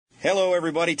Hello,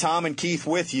 everybody. Tom and Keith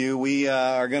with you. We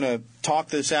are going to talk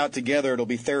this out together. It'll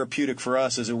be therapeutic for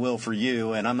us as it will for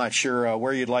you. And I'm not sure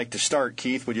where you'd like to start,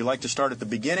 Keith. Would you like to start at the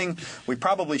beginning? We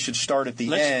probably should start at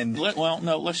the end.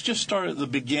 Let's just start at the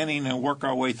beginning and work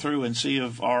our way through and see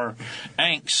if our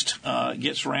angst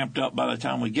gets ramped up by the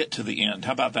time we get to the end.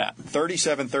 How about that?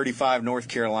 37-35, North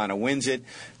Carolina wins it.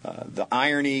 The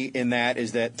irony in that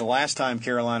is that the last time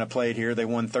Carolina played here, they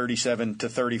won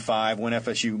 37-35 when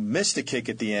FSU missed a kick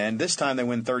at the end. This time they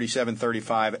win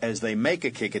 37-35 as they make a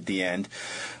kick at the end.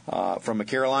 From a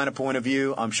Carolina point of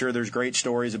view, I'm sure there's great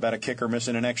stories about a kicker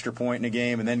missing an extra point in a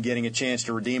game and then getting a chance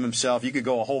to redeem himself. You could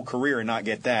go a whole career and not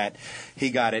get that.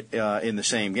 He got it in the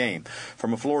same game.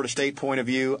 From a Florida State point of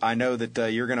view, I know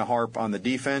that you're going to harp on the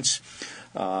defense.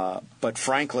 But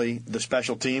frankly, the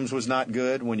special teams was not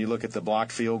good when you look at the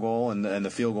blocked field goal and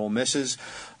the field goal misses.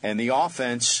 And the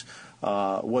offense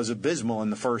was abysmal in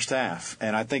the first half.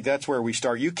 And I think that's where we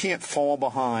start. You can't fall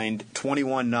behind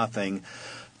 21-0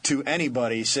 to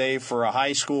anybody, save for a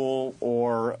high school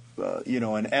or,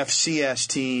 an FCS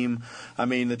team. I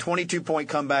mean, the 22-point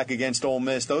comeback against Ole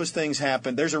Miss, those things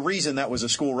happen. There's a reason that was a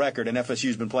school record, and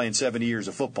FSU's been playing 70 years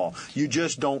of football. You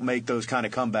just don't make those kind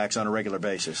of comebacks on a regular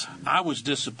basis. I was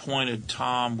disappointed,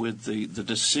 Tom, with the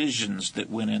decisions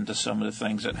that went into some of the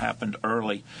things that happened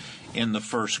early in the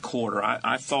first quarter.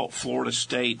 I thought Florida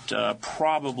State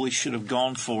probably should have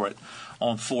gone for it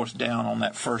on fourth down on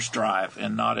that first drive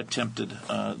and not attempted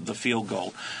the field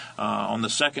goal. On the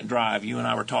second drive, you and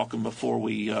I were talking before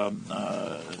we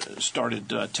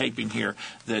started taping here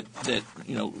that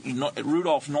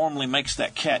Rudolph normally makes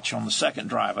that catch on the second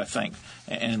drive, I think,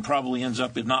 and probably ends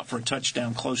up, if not for a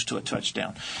touchdown, close to a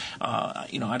touchdown.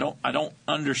 I don't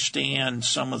understand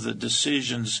some of the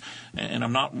decisions, and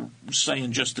I'm not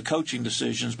saying just the coaching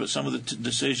decisions, but some of the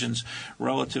decisions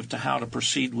relative to how to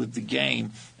proceed with the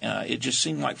game. It just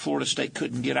seemed like Florida State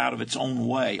couldn't get out of its own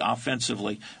way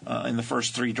offensively in the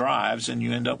first three drives, and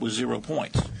you end up with 0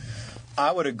 points.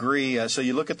 I would agree. So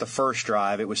you look at the first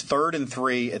drive, it was 3rd and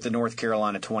 3 at the North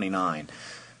Carolina 29.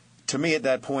 To me, at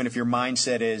that point, if your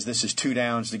mindset is this is 2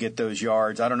 downs to get those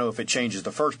yards, I don't know if it changes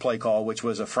the first play call, which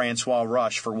was a Francois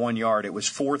rush for 1 yard. It was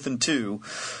 4th and 2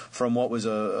 from what was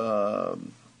a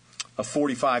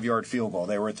 45-yard field goal.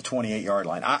 They were at the 28-yard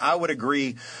line. I would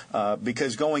agree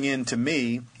because going into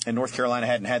me, and North Carolina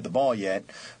hadn't had the ball yet,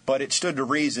 but it stood to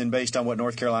reason based on what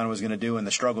North Carolina was going to do and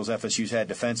the struggles FSU's had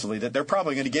defensively that they're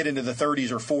probably going to get into the 30s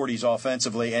or 40s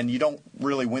offensively, and you don't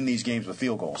really win these games with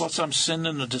field goals. Plus, I'm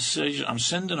sending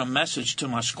a message to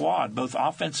my squad, both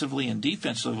offensively and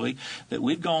defensively, that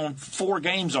we've gone 4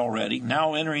 games already,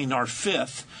 now entering our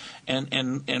 5th,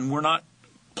 and we're not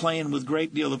playing with a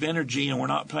great deal of energy, and we're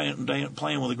not playing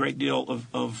with a great deal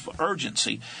of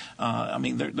urgency.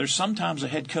 There's sometimes a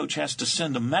head coach has to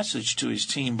send a message to his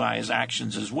team by his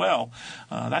actions as well.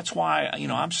 That's why,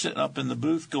 I'm sitting up in the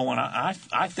booth going,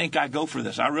 I think I go for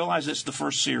this. I realize it's the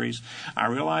first series. I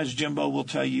realize Jimbo will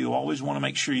tell you always want to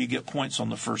make sure you get points on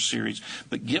the first series.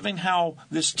 But given how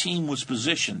this team was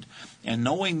positioned, and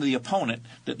knowing the opponent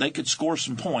that they could score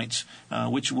some points,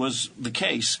 which was the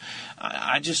case,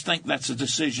 I just think that's a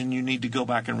decision you need to go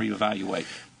back and reevaluate.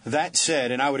 That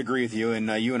said, and I would agree with you, and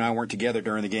you and I weren't together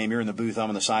during the game. You're in the booth, I'm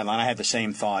on the sideline. I had the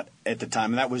same thought at the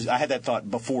time, and I had that thought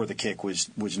before the kick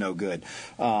was no good.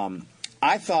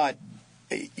 I thought,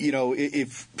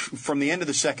 if from the end of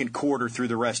the second quarter through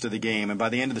the rest of the game, and by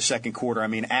the end of the second quarter, I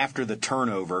mean after the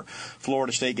turnover,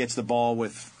 Florida State gets the ball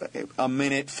with a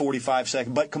minute, 45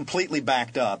 seconds, but completely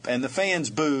backed up. And the fans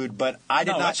booed, but I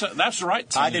did not. That's the right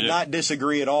thing I did not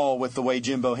disagree at all with the way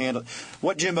Jimbo handled it.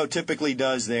 What Jimbo typically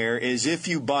does there is if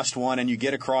you bust one and you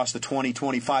get across the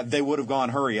 20-25, they would have gone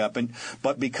hurry up.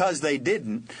 But because they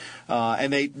didn't,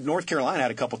 and North Carolina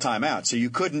had a couple timeouts, so you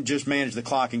couldn't just manage the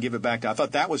clock and give it back to. I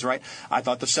thought that was right. I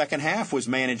thought the second half was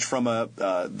managed from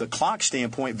the clock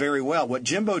standpoint very well. What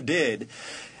Jimbo did,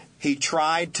 he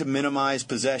tried to minimize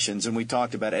possessions, and we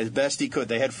talked about it as best he could.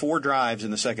 They had 4 drives in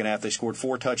the second half. They scored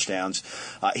 4 touchdowns.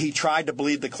 He tried to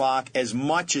bleed the clock as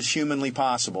much as humanly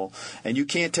possible, and you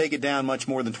can't take it down much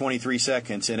more than 23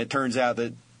 seconds, and it turns out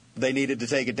that they needed to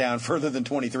take it down further than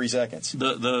 23 seconds.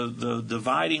 The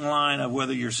dividing line of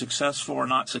whether you're successful or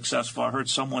not successful, I heard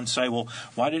someone say, well,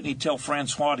 why didn't he tell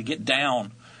Francois to get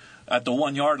down at the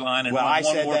 1 yard line and I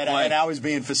said more that, play? And I was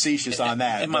being facetious on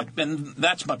that. And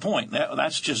that's my point.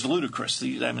 That's just ludicrous.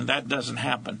 That doesn't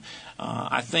happen.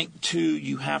 I think, too,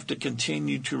 you have to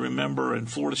continue to remember,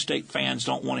 and Florida State fans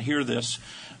don't want to hear this.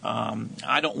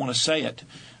 I don't want to say it.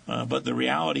 But the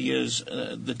reality is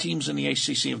the teams in the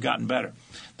ACC have gotten better.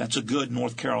 That's a good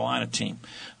North Carolina team.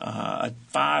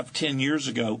 5-10 years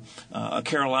ago, a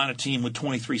Carolina team with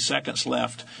 23 seconds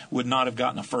left would not have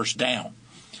gotten a first down.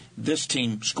 This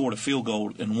team scored a field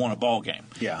goal and won a ball game.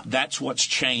 Yeah. That's what's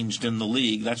changed in the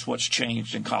league. That's what's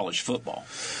changed in college football.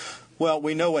 Well,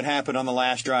 we know what happened on the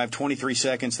last drive. 23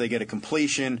 seconds, they get a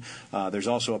completion. There's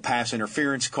also a pass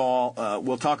interference call.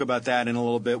 We'll talk about that in a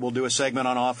little bit. We'll do a segment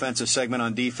on offense, a segment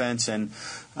on defense, and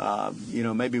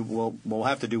maybe we'll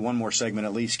have to do one more segment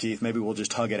at least, Keith. Maybe we'll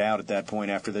just hug it out at that point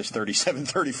after this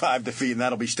 37-35 defeat, and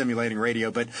that'll be stimulating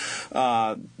radio. But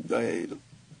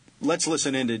let's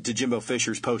listen in to Jimbo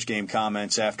Fisher's post-game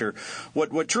comments after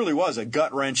what truly was a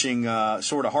gut-wrenching,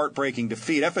 sort of heartbreaking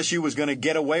defeat. FSU was going to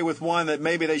get away with one that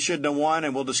maybe they shouldn't have won,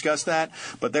 and we'll discuss that,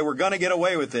 but they were going to get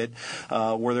away with it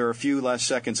where there were a few less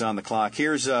seconds on the clock.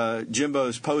 Here's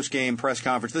Jimbo's post-game press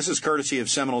conference. This is courtesy of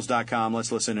Seminoles.com.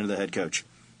 Let's listen into the head coach.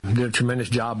 Did a tremendous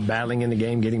job battling in the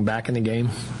game, getting back in the game.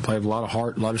 Played with a lot of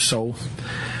heart, a lot of soul.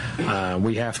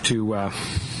 We have to...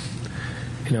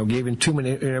 giving too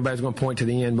many, everybody's going to point to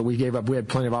the end, but we had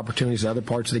plenty of opportunities in other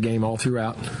parts of the game all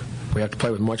throughout. We have to play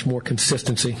with much more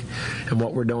consistency in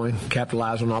what we're doing,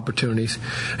 capitalize on opportunities,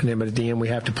 but at the end we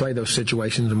have to play those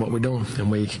situations and what we're doing.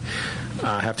 And we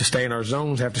have to stay in our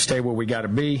zones, have to stay where we got to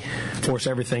be, force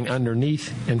everything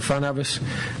underneath in front of us,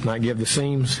 not give the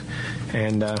seams.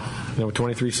 And with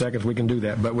 23 seconds we can do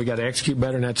that, but we got to execute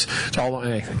better, and that's all.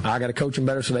 I got to coach them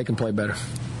better so they can play better.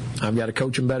 I've got to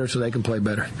coach them better so they can play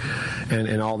better, and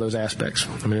in all those aspects.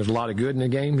 I mean, there's a lot of good in the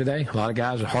game today. A lot of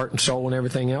guys with heart and soul and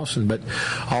everything else, but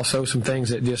also some things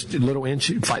that just little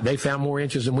inches. Like they found more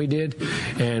inches than we did,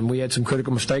 and we had some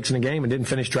critical mistakes in the game and didn't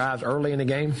finish drives early in the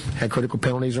game. Had critical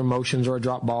penalties or motions or a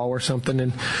drop ball or something,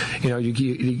 and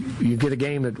you get a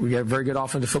game that we got a very good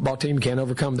offensive football team. You can't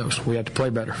overcome those. We have to play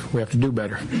better. We have to do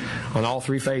better on all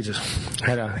three phases.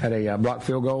 Had a blocked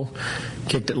field goal,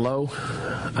 kicked it low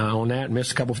on that,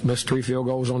 missed 3 field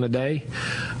goals on the day.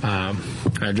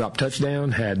 I dropped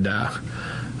touchdown, had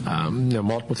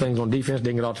multiple things on defense,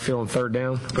 didn't get off the field on third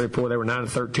down. Very poor. They were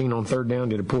 9-13 on third down,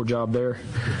 did a poor job there.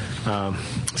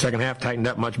 Second half tightened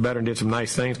up much better and did some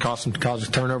nice things, caused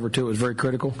a turnover too. It was very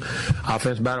critical.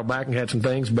 Offense battled back and had some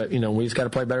things, but we just got to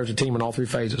play better as a team in all three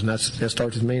phases, and that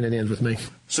starts with me and it ends with me.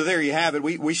 So there you have it.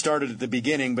 We started at the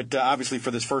beginning, but obviously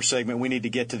for this first segment we need to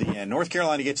get to the end. North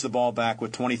Carolina gets the ball back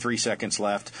with 23 seconds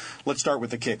left. Let's start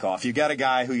with the kickoff. You got a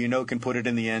guy who can put it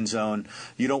in the end zone.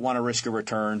 You don't want to risk a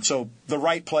return. So the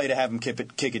right play to have him kick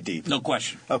it deep. No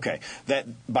question. Okay. That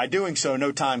by doing so,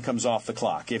 no time comes off the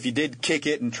clock. If you did kick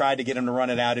it and tried to get him to run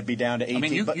it out, it'd be down to 18. I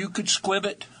mean, you could squib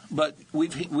it, but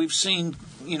we've seen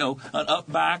an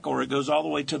up back or it goes all the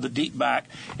way to the deep back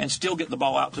and still get the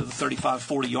ball out to the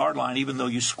 35-40 yard line, even though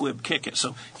you squib kick it.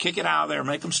 So kick it out of there,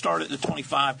 make them start at the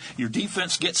 25. Your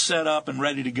defense gets set up and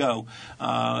ready to go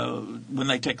when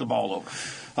they take the ball over.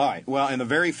 All right. Well, and the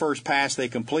very first pass they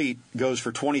complete goes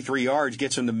for 23 yards,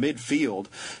 gets them to midfield,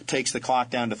 takes the clock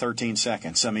down to 13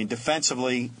 seconds. I mean,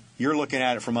 defensively, you're looking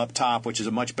at it from up top, which is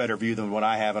a much better view than what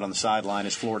I have it on the sideline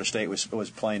as Florida State was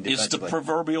playing defensively. It's the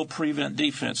proverbial prevent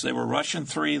defense. They were rushing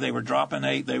 3, they were dropping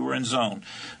 8, they were in zone.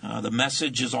 The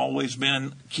message has always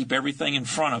been keep everything in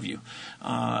front of you.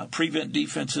 Prevent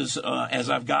defenses, as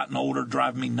I've gotten older,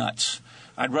 drive me nuts.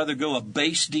 I'd rather go a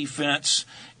base defense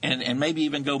and maybe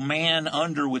even go man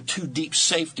under with 2 deep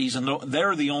safeties, and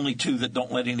they're the only 2 that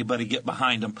don't let anybody get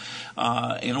behind them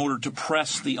in order to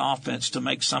press the offense to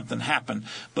make something happen.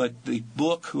 But the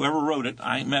book, whoever wrote it,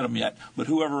 I ain't met them yet, but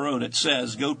whoever wrote it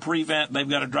says go prevent, they've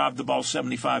got to drive the ball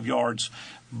 75 yards,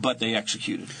 but they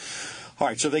executed. All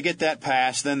right, so they get that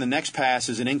pass. Then the next pass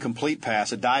is an incomplete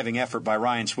pass, a diving effort by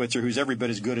Ryan Switzer, who's every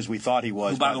bit as good as we thought he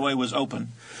was. Who, by the way, was open,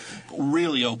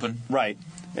 really open. Right,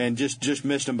 and just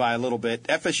missed him by a little bit.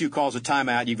 FSU calls a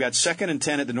timeout. You've got 2nd and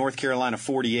 10 at the North Carolina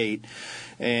 48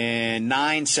 and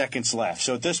 9 seconds left.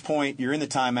 So at this point, you're in the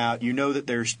timeout. You know that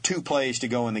there's 2 plays to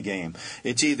go in the game.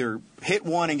 It's either hit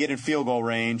one and get in field goal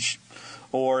range,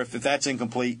 or if that's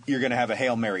incomplete, you're going to have a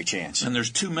Hail Mary chance. And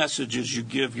there's 2 messages you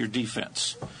give your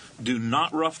defense. Do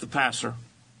not rough the passer,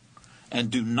 and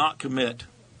do not commit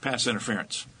pass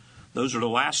interference. Those are the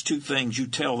last 2 things you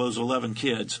tell those 11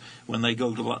 kids when they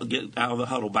go to get out of the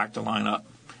huddle back to line up.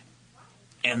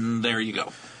 And there you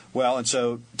go. Well, and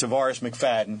so Tavares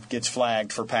McFadden gets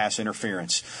flagged for pass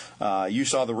interference. You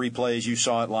saw the replays. You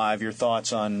saw it live. Your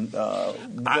thoughts on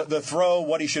the throw,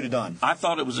 what he should have done? I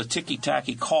thought it was a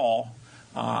ticky-tacky call.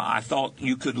 I thought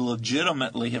you could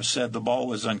legitimately have said the ball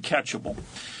was uncatchable.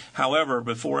 However,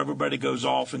 before everybody goes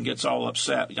off and gets all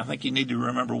upset, I think you need to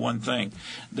remember one thing.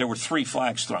 There were 3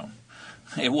 flags thrown.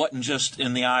 It wasn't just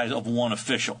in the eyes of one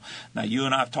official. Now, you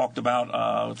and I have talked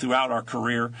about throughout our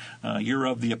career, you're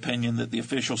of the opinion that the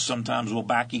officials sometimes will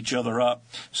back each other up.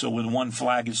 So when one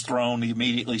flag is thrown,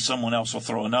 immediately someone else will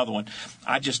throw another one.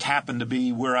 I just happened to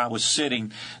be where I was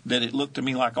sitting that it looked to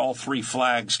me like all three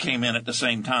flags came in at the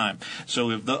same time.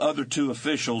 So if the other two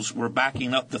officials were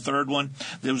backing up the third one,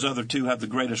 those other two have the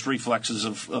greatest reflexes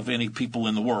of any people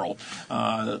in the world.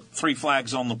 Three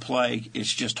flags on the play,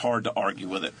 it's just hard to argue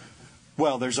with it.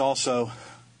 Well, there's also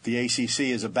the ACC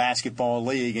is a basketball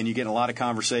league, and you get a lot of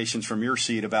conversations from your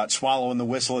seat about swallowing the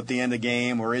whistle at the end of the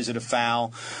game, or is it a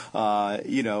foul?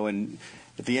 And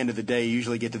at the end of the day, you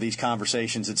usually get to these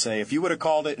conversations that say, if you would have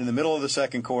called it in the middle of the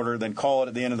second quarter, then call it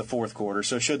at the end of the fourth quarter.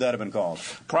 So should that have been called?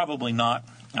 Probably not.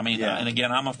 I mean, and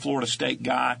again, I'm a Florida State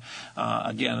guy.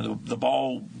 Again, the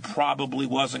ball probably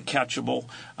wasn't catchable.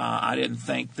 I didn't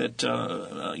think that,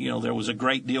 there was a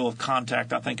great deal of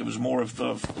contact. I think it was more of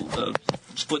the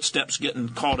footsteps getting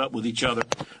caught up with each other.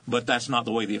 But that's not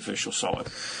the way the officials saw it.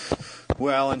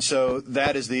 Well, and so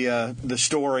that is the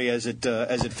story as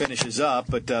it finishes up.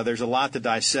 But there's a lot to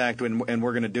dissect, and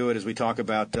we're going to do it as we talk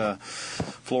about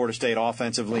Florida State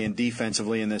offensively and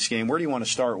defensively in this game. Where do you want to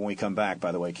start when we come back,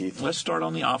 by the way, Keith? Let's start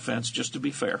on the offense, just to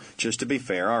be fair. Just to be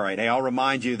fair. All right. Hey, I'll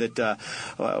remind you that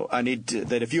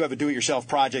that if you have a do-it-yourself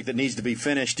project that needs to be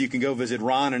finished, you can go visit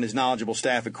Ron and his knowledgeable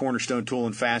staff at Cornerstone Tool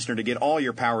and Fastener to get all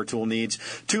your power tool needs.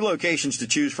 2 locations to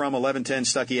choose from: 1110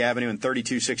 Stuckey Avenue and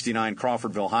 3269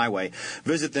 Crawfordville Highway.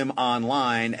 Visit them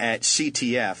online at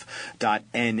ctf.nu.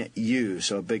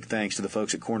 So a big thanks to the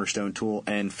folks at Cornerstone Tool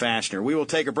and Fastener. We will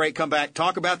take a break, come back,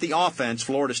 talk about the offense.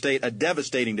 Florida State, a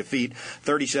devastating defeat,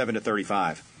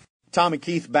 37-35. Tom and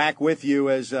Keith back with you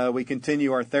as we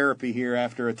continue our therapy here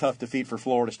after a tough defeat for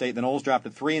Florida State. The Noles dropped to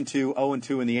 3-2,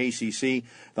 0-2 in the ACC.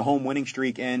 The home winning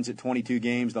streak ends at 22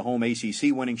 games. The home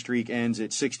ACC winning streak ends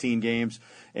at 16 games.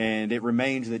 And it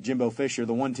remains that Jimbo Fisher,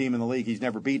 the one team in the league he's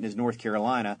never beaten, is North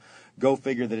Carolina. Go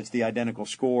figure that it's the identical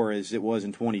score as it was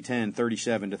in 2010,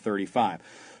 37-35.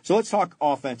 So let's talk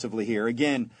offensively here.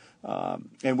 Again,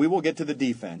 and we will get to the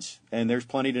defense, and there's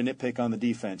plenty to nitpick on the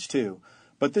defense too.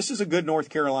 But this is a good North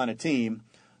Carolina team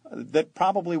that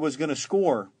probably was going to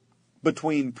score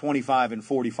between 25 and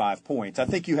 45 points. I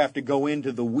think you have to go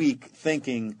into the week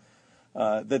thinking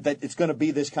that it's going to be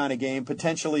this kind of game,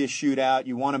 potentially a shootout.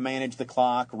 You want to manage the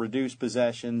clock, reduce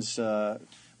possessions.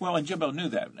 Well, and Jimbo knew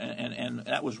that, and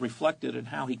that was reflected in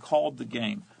how he called the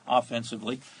game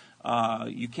offensively.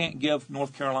 You can't give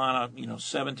North Carolina,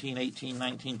 17, 18,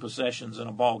 19 possessions in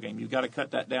a ball game. You've got to cut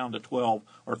that down to 12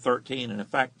 or 13. And in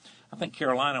fact, I think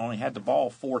Carolina only had the ball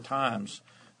 4 times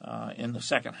in the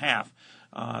second half.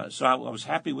 So I was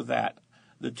happy with that.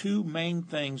 The two main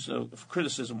things of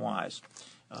criticism-wise,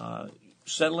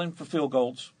 settling for field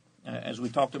goals, as we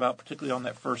talked about, particularly on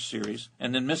that first series,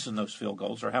 and then missing those field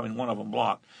goals or having one of them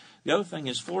blocked. The other thing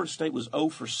is Florida State was 0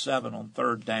 for 7 on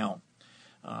third down.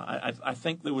 I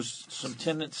think there was some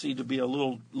tendency to be a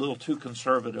little too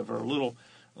conservative or a little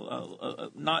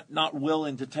not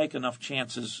willing to take enough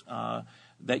chances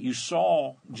that you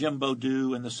saw Jimbo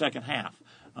do in the second half.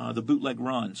 The bootleg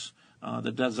runs,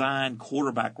 the design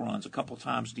quarterback runs. A couple of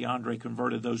times DeAndre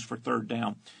converted those for third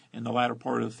down in the latter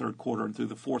part of the third quarter and through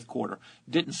the fourth quarter.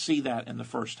 Didn't see that in the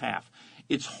first half.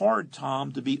 It's hard,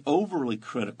 Tom, to be overly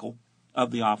critical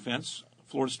of the offense.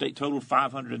 Florida State totaled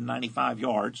 595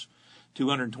 yards,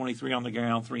 223 on the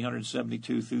ground,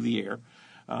 372 through the air.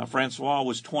 Francois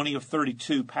was 20 of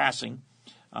 32 passing,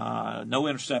 no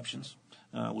interceptions,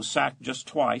 was sacked just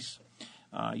twice.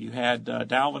 You had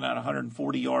Dalvin at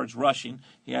 140 yards rushing.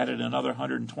 He added another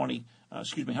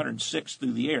 106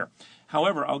 through the air.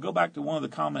 However, I'll go back to one of the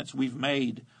comments we've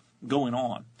made going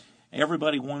on.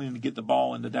 Everybody wanting to get the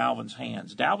ball into Dalvin's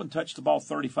hands. Dalvin touched the ball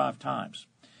 35 times.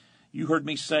 You heard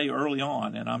me say early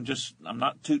on, and I'm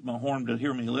not tooting my horn to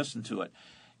hear me listen to it.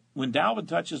 When Dalvin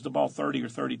touches the ball 30 or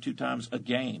 32 times a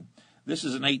game, this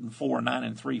is an 8-4,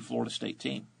 9-3 Florida State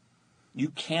team. You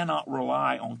cannot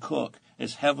rely on Cook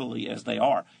as heavily as they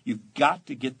are. You've got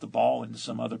to get the ball into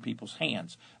some other people's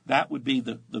hands. That would be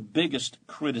the biggest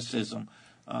criticism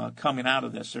coming out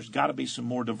of this. There's got to be some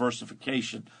more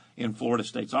diversification in Florida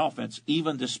State's offense,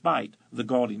 even despite the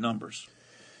gaudy numbers.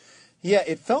 Yeah,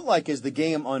 it felt like as the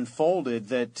game unfolded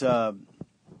that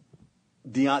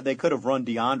they could have run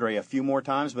DeAndre a few more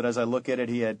times, but as I look at it,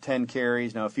 he had 10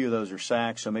 carries. Now, a few of those are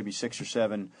sacks, so maybe 6 or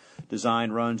 7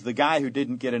 design runs. The guy who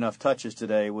didn't get enough touches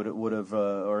today would have,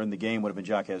 or in the game, would have been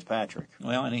Jaquez Patrick.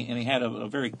 Well, and he had a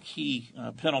very key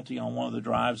penalty on one of the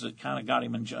drives that kind of got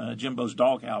him in Jimbo's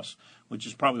doghouse, which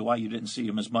is probably why you didn't see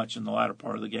him as much in the latter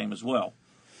part of the game as well.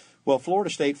 Well,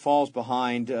 Florida State falls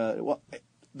behind.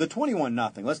 the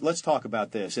 21-0. Let's talk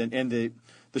about this. And the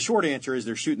short answer is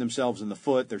they're shooting themselves in the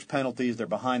foot. There's penalties. They're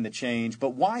behind the change.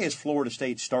 But why is Florida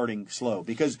State starting slow?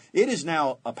 Because it is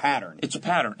now a pattern. It's a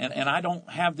pattern, and I don't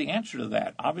have the answer to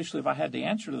that. Obviously, if I had the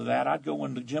answer to that, I'd go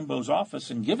into Jimbo's office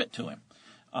and give it to him.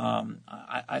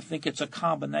 I think it's a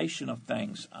combination of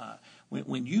things.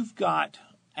 When you've got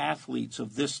athletes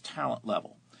of this talent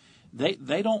level,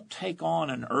 they don't take on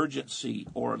an urgency,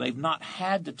 or they've not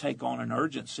had to take on an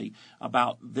urgency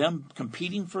about them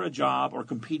competing for a job or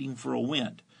competing for a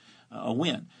win.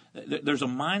 There's a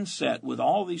mindset with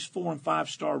all these 4- and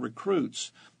 5-star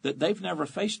recruits that they've never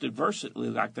faced adversity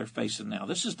like they're facing now.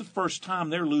 This is the first time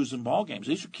they're losing ball games.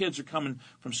 These kids are coming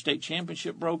from state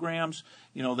championship programs.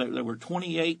 You know, they were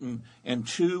 28-2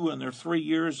 in their 3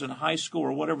 years in high school,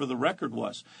 or whatever the record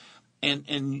was.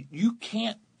 And you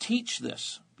can't teach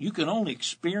this. You can only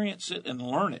experience it and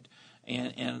learn it.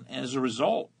 And as a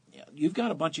result, you've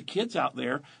got a bunch of kids out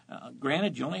there.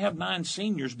 Granted, you only have 9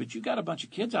 seniors, but you've got a bunch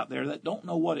of kids out there that don't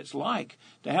know what it's like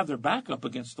to have their back up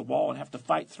against the wall and have to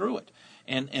fight through it.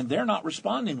 And they're not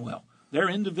responding well. They're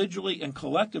individually and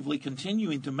collectively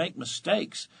continuing to make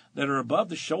mistakes that are above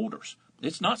the shoulders.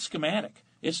 It's not schematic.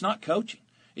 It's not coaching.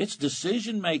 It's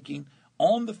decision-making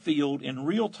on the field in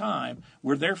real time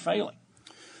where they're failing.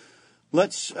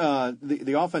 Let's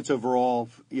the offense overall,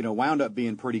 wound up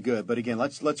being pretty good. But again,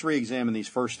 let's re-examine these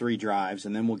first 3 drives,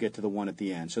 and then we'll get to the one at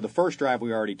the end. So the first drive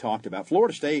we already talked about.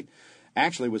 Florida State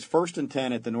actually was 1st and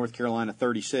 10 at the North Carolina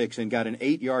 36 and got an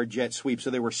 8-yard jet sweep. So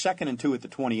they were 2nd and 2 at the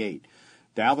 28.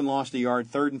 Dalvin lost a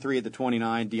yard, 3rd and 3 at the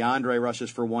 29. DeAndre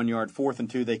rushes for 1 yard, 4th and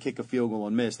 2. They kick a field goal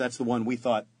and miss. That's the one we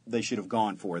thought they should have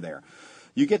gone for there.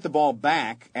 You get the ball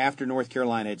back after North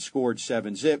Carolina had scored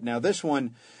 7-zip. Now this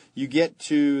one, you get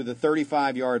to the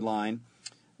 35-yard line.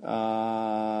 You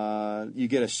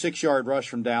get a 6-yard rush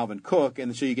from Dalvin Cook,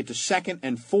 and so you get to 2nd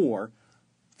and 4.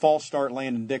 False start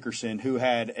Landon Dickerson, who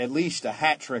had at least a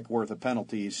hat trick worth of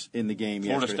penalties in the game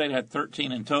Florida yesterday. State had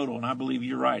 13 in total, and I believe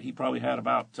you're right. He probably had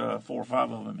about 4 or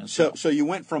 5 of them So himself. you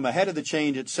went from ahead of the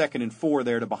change at 2nd and 4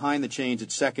 there to behind the change at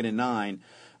 2nd and 9.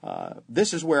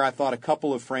 This is where I thought a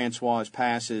couple of Francois'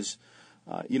 passes,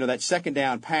 that second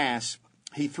down pass,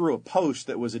 he threw a post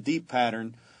that was a deep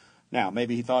pattern. Now,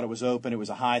 maybe he thought it was open. It was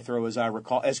a high throw, as I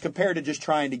recall, as compared to just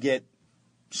trying to get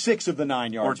 6 of the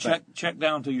 9 yards. Or check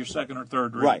down to your 2nd or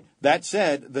 3rd read. Right. That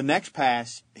said, the next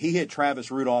pass, he hit Travis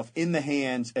Rudolph in the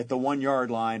hands at the 1-yard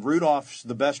line. Rudolph's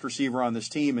the best receiver on this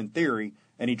team in theory,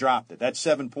 and he dropped it. That's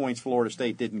 7 points Florida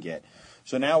State didn't get.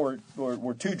 So now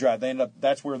we're 2 drives. They end up.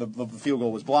 That's where the field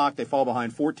goal was blocked. They fall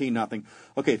behind 14-0.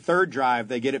 Okay, 3rd drive,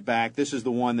 they get it back. This is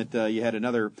the one that you had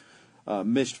another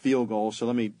missed field goal. So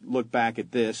let me look back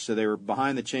at this. So they were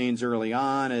behind the chains early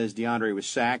on as DeAndre was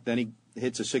sacked. Then he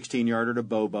hits a 16-yarder to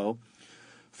Bobo.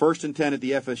 1st and 10 at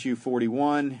the FSU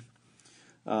 41.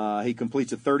 He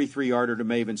completes a 33-yarder to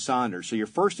Maven Saunders. So you're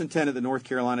 1st and 10 at the North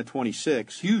Carolina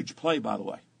 26. Huge play, by the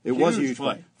way. It was a huge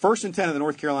play. 1st and 10 at the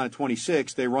North Carolina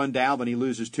 26. They run Dalvin. He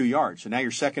loses 2 yards. So now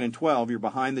you're 2nd and 12. You're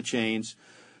behind the chains.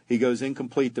 He goes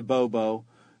incomplete to Bobo.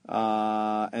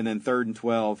 And then 3rd and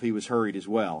 12, he was hurried as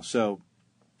well. So,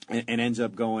 and ends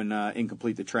up going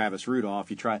incomplete to Travis Rudolph.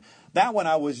 You try that one.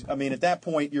 At that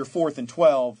point, you're 4th and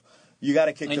 12. You got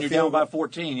to kick the field goal. And you're down by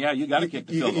 14. Yeah, you got to kick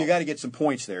the field goal. You got to get some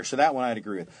points there. So that one I'd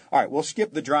agree with. All right, we'll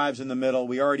skip the drives in the middle.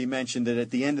 We already mentioned that at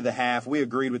the end of the half, we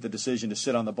agreed with the decision to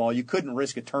sit on the ball. You couldn't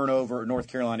risk a turnover or North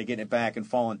Carolina getting it back and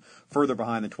falling further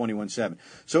behind than 21-7.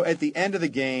 So at the end of the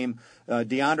game,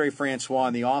 DeAndre Francois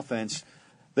and the offense,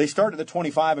 they start at the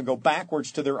 25 and go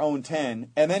backwards to their own 10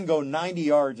 and then go 90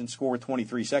 yards and score with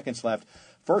 23 seconds left.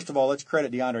 First of all, let's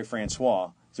credit DeAndre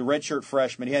Francois. He's a redshirt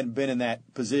freshman. He hadn't been in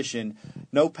that position.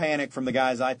 No panic from the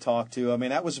guys I talked to. I mean,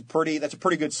 that's a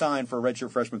pretty good sign for a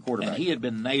redshirt freshman quarterback. And he had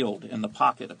been nailed in the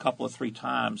pocket a couple of 3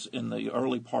 times in the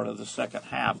early part of the second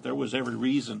half. There was every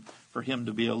reason for him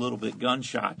to be a little bit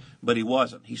gun-shy, but he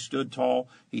wasn't. He stood tall.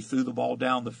 He threw the ball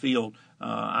down the field.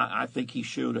 I think he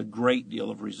showed a great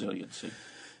deal of resiliency.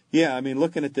 Yeah,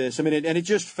 looking at this, and it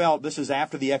just felt, this is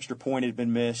after the extra point had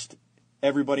been missed.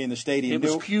 Everybody in the stadium knew.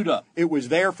 It was queued up. It was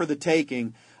there for the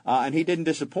taking, and he didn't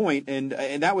disappoint. And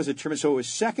that was a tremendous. So it was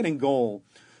 2nd and goal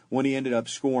when he ended up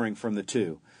scoring from the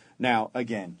 2. Now,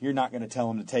 again, you're not going to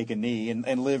tell him to take a knee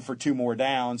and live for 2 more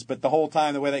downs. But the whole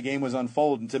time, the way that game was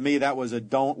unfolding, to me, that was a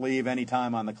don't leave any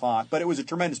time on the clock. But it was a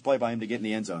tremendous play by him to get in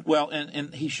the end zone. Well,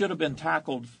 and he should have been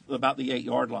tackled about the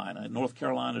 8-yard line. A North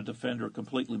Carolina defender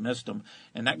completely missed him.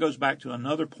 And that goes back to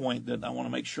another point that I want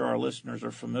to make sure our listeners are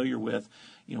familiar with.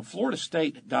 Florida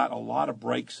State got a lot of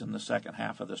breaks in the second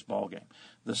half of this ballgame.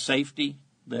 The safety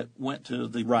that went to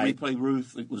the Right. replay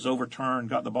booth. It was overturned,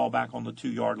 got the ball back on the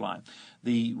 2-yard line.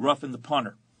 The roughing the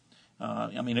punter.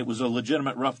 It was a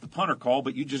legitimate rough the punter call,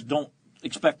 but you just don't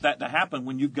expect that to happen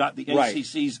when you've got the Right.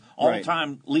 ACC's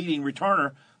all-time leading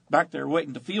returner back there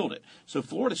waiting to field it. So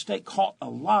Florida State caught a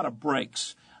lot of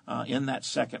breaks in that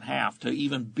second half to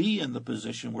even be in the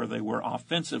position where they were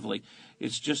offensively.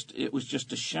 It was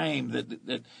just a shame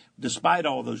that despite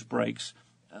all those breaks,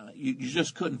 you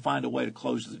just couldn't find a way to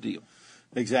close the deal.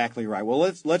 Exactly right. Well,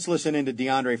 let's listen into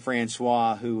Deondre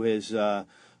Francois, who is, I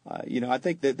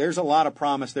think that there's a lot of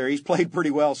promise there. He's played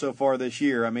pretty well so far this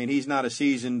year. I mean, he's not a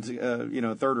seasoned,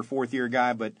 third or fourth year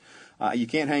guy, but you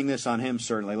can't hang this on him,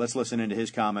 certainly. Let's listen into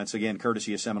his comments, again,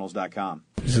 courtesy of Seminoles.com.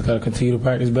 Just got to continue to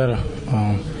practice better.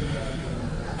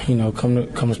 Come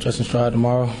to Stress and Stride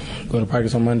tomorrow, go to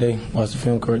practice on Monday, watch the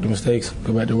film, correct the mistakes,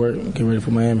 go back to work, get ready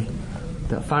for Miami.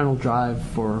 The final drive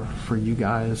for you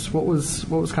guys, what was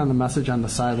kind of the message on the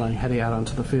sideline heading out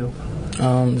onto the field?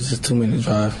 It's just a 2-minute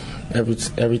drive.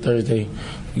 Every Thursday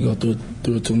we go through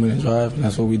a 2-minute drive, and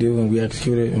that's what we do, and we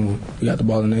execute it, and we got the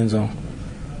ball in the end zone.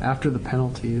 After the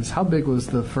penalties, how big was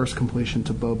the first completion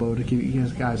to Bobo to keep you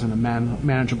guys in a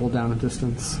manageable down and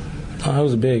distance? It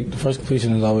was big. The first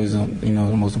completion is always the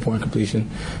most important completion,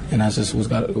 and that's just what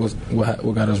got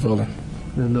us rolling.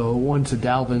 And the one to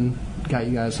Dalvin got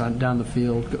you guys down the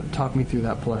field. Talk me through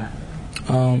that play.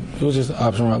 It was just an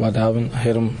option right by Dalvin. I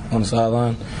hit him on the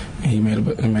sideline, and he made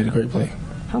a great play.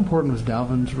 How important was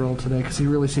Dalvin's role today? Because he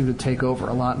really seemed to take over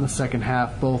a lot in the second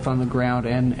half, both on the ground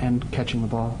and catching the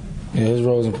ball. Yeah, his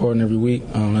role is important every week.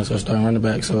 That's our starting running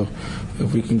back. So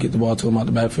if we can get the ball to him out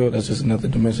the backfield, that's just another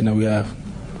dimension that we have.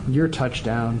 Your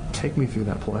touchdown, take me through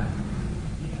that play.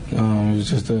 It was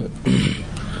just a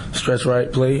stretch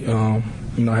right play. I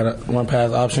had a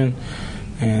run-pass option,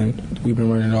 and we've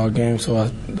been running it all game, so I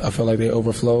felt like they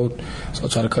overflowed. So I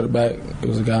tried to cut it back. It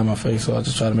was a guy in my face, so I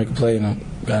just tried to make a play, and I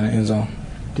got in the end zone.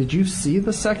 Did you see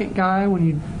the second guy when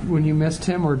you missed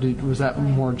him, or was that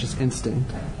more just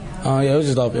instinct? It was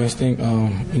just off instinct.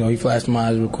 He flashed my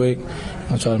eyes real quick.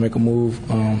 I tried to make a move.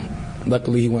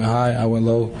 Luckily, he went high, I went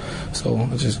low, so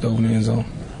I just dove in the end zone.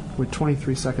 With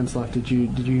 23 seconds left, did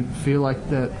you feel like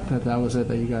that was it,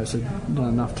 that you guys had done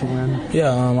enough to win?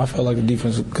 Yeah, I felt like the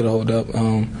defense could hold up.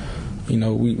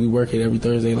 We work it every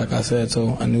Thursday, like I said,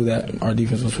 so I knew that our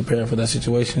defense was prepared for that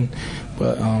situation.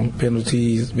 But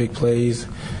penalties, big plays,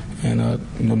 and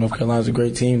North Carolina's a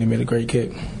great team. They made a great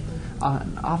kick.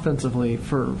 Offensively,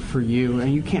 for you,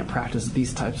 and you can't practice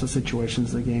these types of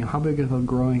situations in the game, how big of a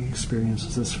growing experience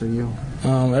is this for you?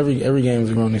 Every game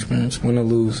is a growing experience, win or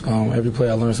lose. Every play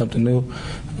I learn something new,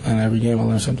 and every game I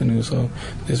learn something new. So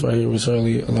this right here was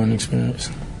certainly a learning experience.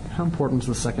 How important was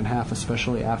the second half,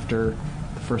 especially after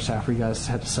the first half where you guys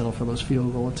had to settle for those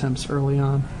field goal attempts early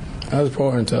on? It was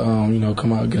important to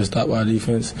come out and get a stop by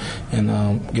defense and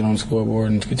get on the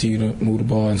scoreboard and continue to move the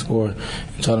ball and score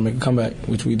and try to make a comeback,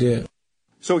 which we did.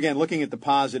 So, again, looking at the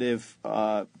positive,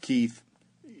 Keith,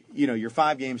 you're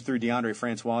 5 games through Deondre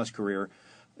Francois' career.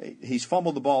 He's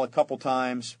fumbled the ball a couple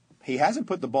times. He hasn't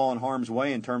put the ball in harm's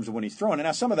way in terms of when he's throwing. And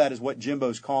now some of that is what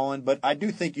Jimbo's calling, but I do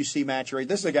think you see maturity.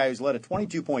 This is a guy who's led a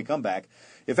 22-point comeback.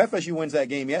 If FSU wins that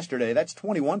game yesterday, that's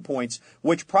 21 points,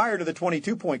 which prior to the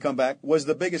 22-point comeback was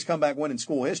the biggest comeback win in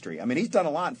school history. I mean, he's done a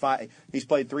lot in 5. He's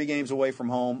played 3 games away from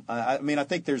home. I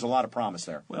think there's a lot of promise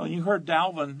there. Well, you heard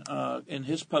Dalvin in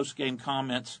his post-game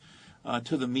comments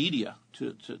to the media,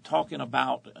 to talking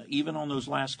about, even on those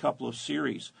last couple of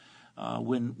series,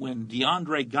 when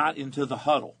Deondre got into the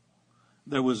huddle,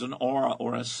 there was an aura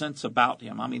or a sense about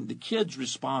him. I mean, the kids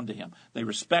respond to him. They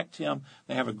respect him.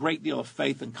 They have a great deal of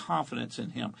faith and confidence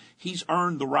in him. He's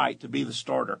earned the right to be the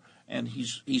starter, and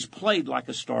he's played like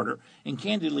a starter. And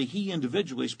candidly, he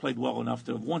individually has played well enough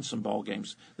to have won some ball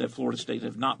games that Florida State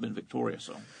have not been victorious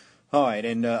on. All right,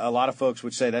 and a lot of folks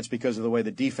would say that's because of the way the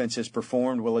defense has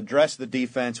performed. We'll address the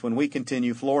defense when we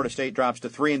continue. Florida State drops to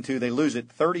 3-2. They lose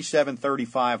it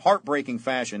 37-35, heartbreaking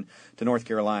fashion to North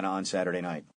Carolina on Saturday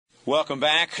night. Welcome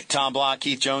back. Tom Block,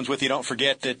 Keith Jones with you. Don't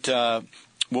forget that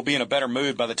we'll be in a better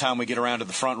mood by the time we get around to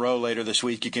the front row later this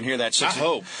week. You can hear that. I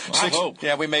hope.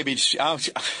 Yeah, we may be. I'm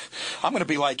going to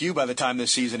be like you by the time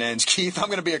this season ends, Keith. I'm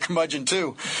going to be a curmudgeon,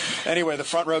 too. Anyway, the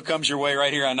front row comes your way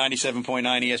right here on 97.9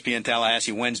 ESPN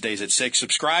Tallahassee, Wednesdays at 6.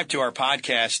 Subscribe to our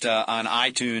podcast on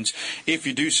iTunes. If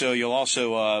you do so, you'll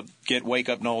also get Wake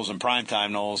Up Knowles and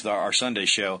Primetime Knowles, our Sunday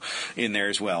show, in there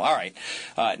as well. All right.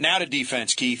 Now to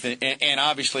defense, Keith. And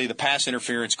obviously the pass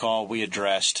interference call we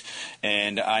addressed.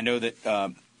 And I know that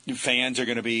Fans are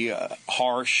going to be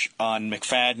harsh on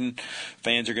McFadden.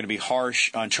 Fans are going to be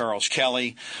harsh on Charles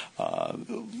Kelly.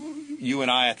 You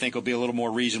and I think, will be a little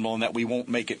more reasonable in that we won't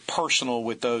make it personal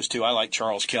with those two. I like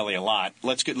Charles Kelly a lot.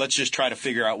 Let's just try to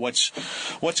figure out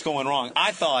what's going wrong.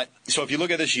 I thought, so if you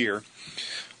look at this year,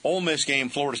 Ole Miss game,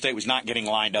 Florida State was not getting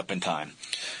lined up in time.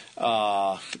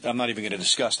 I'm not even going to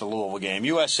discuss the Louisville game.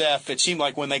 USF, it seemed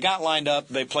like when they got lined up,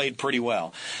 they played pretty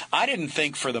well. I didn't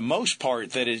think for the most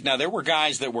part now there were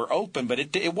guys that were open, but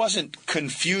it wasn't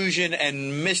confusion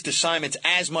and missed assignments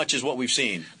as much as what we've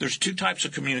seen. There's two types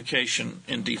of communication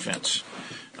in defense.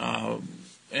 And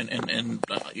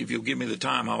if you'll give me the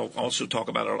time, I'll also talk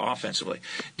about it offensively.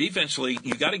 Defensively,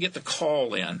 you got to get the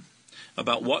call in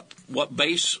about what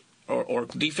base or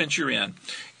defense you're in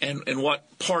and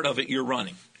what part of it you're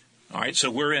running. All right,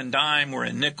 so we're in dime, we're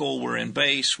in nickel, we're in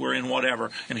base, we're in whatever,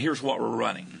 and here's what we're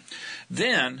running.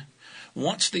 Then,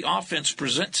 once the offense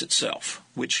presents itself,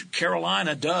 which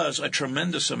Carolina does a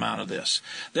tremendous amount of this,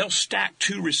 they'll stack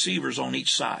two receivers on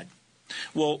each side.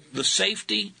 Well, the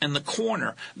safety and the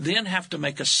corner then have to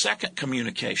make a second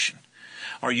communication.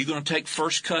 Are you going to take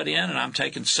first cut in and I'm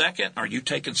taking second? Are you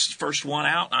taking first one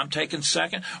out and I'm taking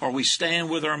second? Are we staying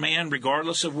with our man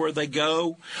regardless of where they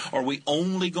go? Are we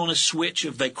only going to switch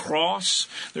if they cross?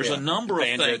 There's a number of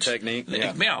banjo things. Technique.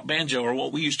 Yeah, banjo, or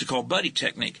what we used to call buddy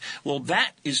technique. Well,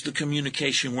 that is the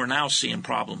communication we're now seeing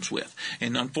problems with.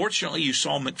 And unfortunately, you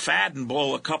saw McFadden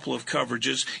blow a couple of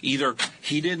coverages. Either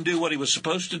he didn't do what he was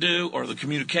supposed to do or the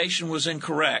communication was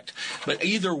incorrect. But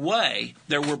either way,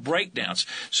 there were breakdowns.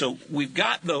 So we've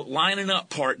got the lining up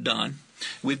part done.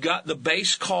 We've got the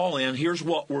base call in. Here's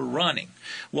what we're running.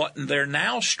 What they're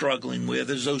now struggling with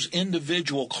is those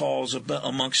individual calls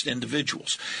amongst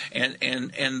individuals.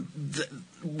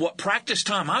 What practice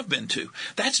time I've been to,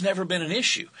 that's never been an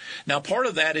issue. Now, part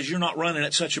of that is you're not running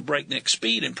at such a breakneck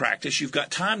speed in practice. You've got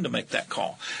time to make that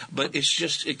call. But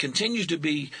it continues to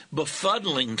be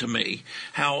befuddling to me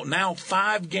how now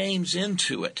 5 games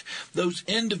into it, those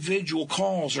individual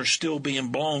calls are still being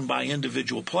blown by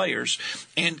individual players.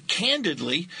 And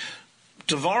candidly,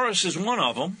 Tavares is one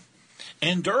of them,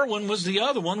 and Derwin was the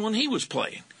other one when he was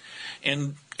playing.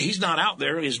 And he's not out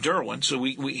there, is Derwin, so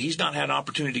he's not had an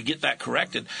opportunity to get that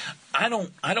corrected. I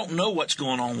don't know what's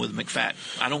going on with McFadden.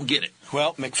 I don't get it.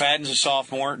 Well, McFadden's a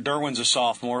sophomore. Derwin's a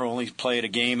sophomore. Only played a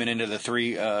game and into the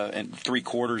three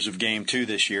quarters of game 2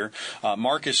 this year.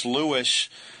 Marcus Lewis,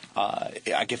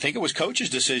 I think it was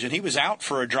coach's decision. He was out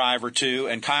for a drive or two,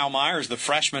 and Kyle Myers, the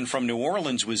freshman from New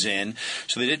Orleans, was in.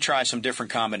 So they did try some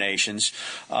different combinations.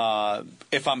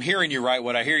 If I'm hearing you right,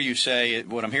 what I'm hearing you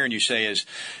say is,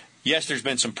 yes, there's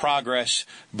been some progress,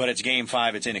 but it's game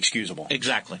 5. It's inexcusable.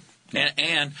 Exactly.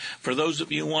 And for those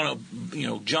of you who want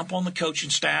to, jump on the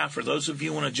coaching staff, or those of you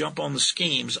who want to jump on the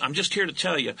schemes, I'm just here to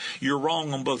tell you, you're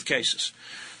wrong on both cases.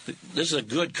 This is a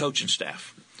good coaching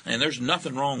staff, and there's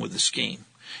nothing wrong with the scheme.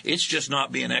 It's just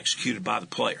not being executed by the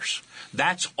players.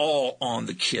 That's all on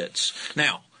the kids.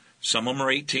 Now, some of them are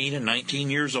 18 and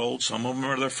 19 years old. Some of them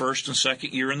are their first and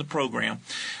second year in the program.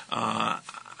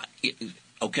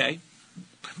 Okay.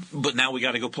 But now we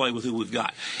got to go play with who we've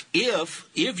got. If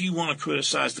you want to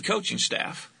criticize the coaching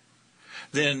staff,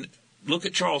 then look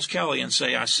at Charles Kelly and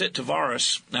say, I sit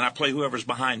Tavares and I play whoever's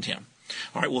behind him.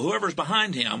 All right, well, whoever's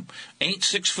behind him ain't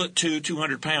 6'2",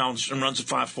 200 pounds, and runs a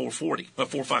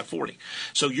 4.540.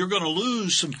 So you're going to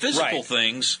lose some physical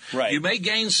things. Right. You may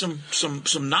gain some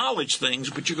knowledge things,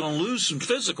 but you're going to lose some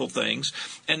physical things,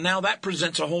 and now that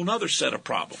presents a whole other set of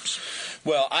problems.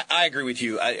 Well, I agree with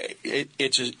you.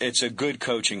 It's a good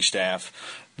coaching staff.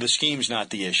 The scheme's not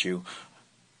the issue.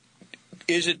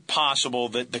 Is it possible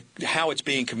that how it's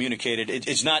being communicated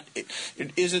is not?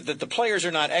 Is it that the players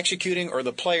are not executing, or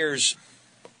the players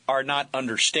are not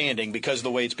understanding because of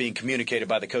the way it's being communicated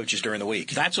by the coaches during the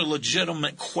week? That's a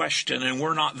legitimate question, and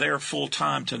we're not there full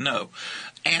time to know.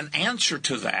 An answer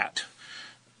to that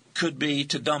could be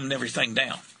to dumb everything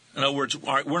down. In other words,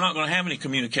 all right, we're not going to have any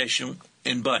communication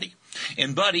in Buddy.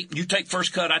 In Buddy, you take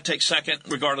first cut, I take second,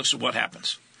 regardless of what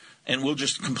happens. And we'll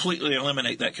just completely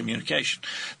eliminate that communication.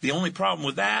 The only problem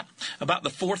with that, about the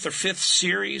 4th or 5th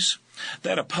series,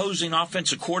 that opposing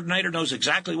offensive coordinator knows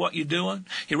exactly what you're doing.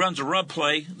 He runs a rub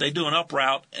play, they do an up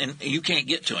route, and you can't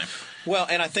get to him. Well,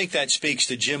 and I think that speaks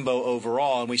to Jimbo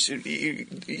overall, and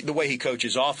the way he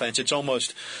coaches offense, it's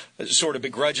almost sort of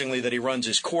begrudgingly that he runs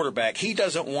his quarterback. He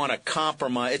doesn't want to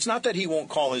compromise. It's not that he won't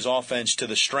call his offense to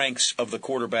the strengths of the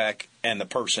quarterback and the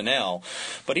personnel,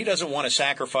 but he doesn't want to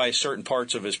sacrifice certain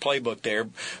parts of his playbook there,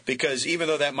 because even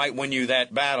though that might win you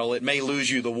that battle, it may lose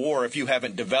you the war if you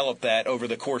haven't developed that over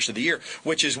the course of the year,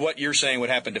 which is what you're saying would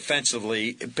happen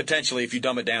defensively, potentially, if you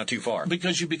dumb it down too far.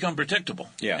 Because you become predictable.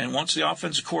 Yeah. And once the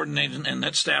offensive coordinator and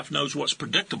that staff knows what's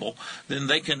predictable, then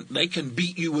they can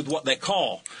beat you with what they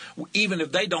call, even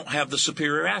if they don't have the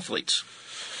superior athletes.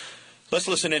 Let's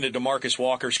listen into DeMarcus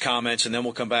Walker's comments, and then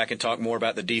we'll come back and talk more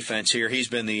about the defense here. He's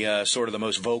been the sort of the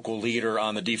most vocal leader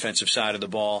on the defensive side of the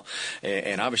ball,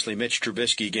 and obviously Mitch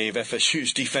Trubisky gave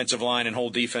FSU's defensive line and whole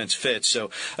defense fits. So,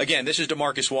 again, this is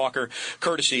DeMarcus Walker,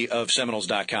 courtesy of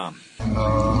Seminoles.com. You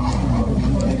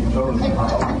know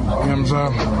what I'm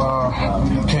saying?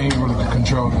 You can't really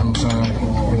control, you know what I'm saying?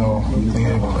 You know, they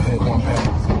had one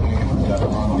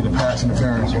pass. Get a pass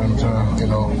interference, you know what I'm saying?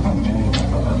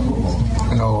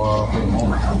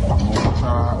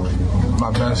 Try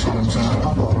my best, you know what I'm saying? You know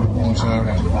what I'm saying?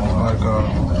 Like,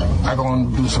 I go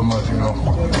and do so much, you know.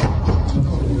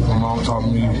 My mom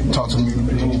talked to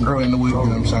me early in the week, you know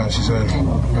what I'm saying? She said, you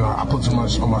know, I put too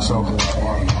much on myself.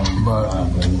 But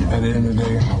at the end of the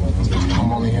day,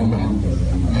 I'm only human.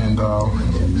 And, you know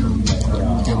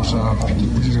what I'm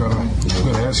saying? We just gotta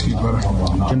execute better.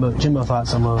 Jimbo thought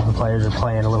some of the players are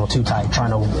playing a little too tight,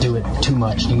 trying to do it too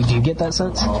much. Do you get that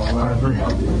sense? I agree.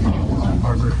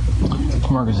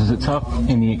 Marcus, is it tough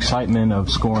in the excitement of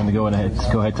scoring the go-ahead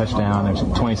touchdown? There's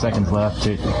 20 seconds left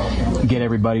to get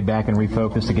everybody back and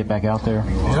refocus to get back out there?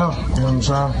 Yeah, you know what I'm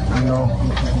saying? You know,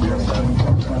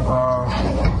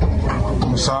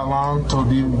 on the sideline, told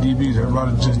DBs,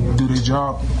 everybody just do their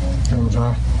job. You know what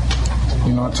I'm saying?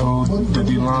 You know, I told the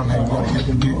D-line, hey, you got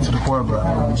to get to the quarterback.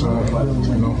 You know what I'm saying?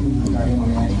 You know,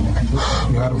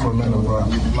 you had him for a minute, but,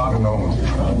 you know,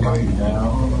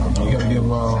 you got to give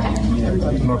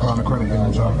North Carolina credit. You know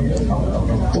what I'm saying?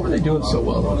 What were they doing so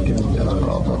well on giving you guys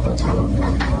calls offensively?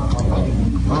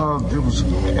 It was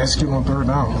executing on third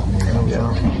down. You know what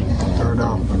I'm saying? Third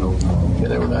down. Yeah,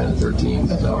 they were 9-13.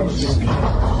 That was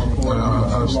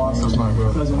that's not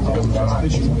good.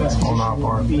 On our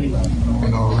part, you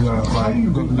know, we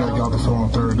gotta get out the field on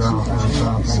third down. You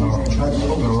know, we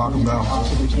gotta lock them down.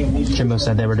 Jimbo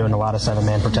said they were doing a lot of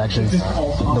 7-man protections,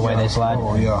 the way they slide.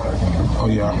 Oh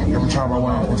yeah. Every time I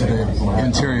went to the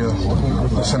interior,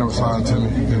 the center was sliding to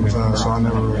me. So I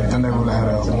never really had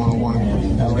a one-on-one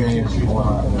game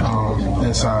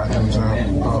inside.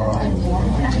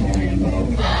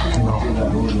 You know,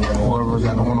 whoever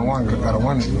got the one-on-one got to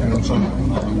win it. You know what I'm saying?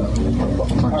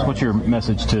 Marcus, what's your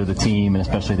message to the team and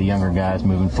especially the younger guys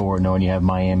moving forward, knowing you have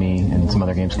Miami and some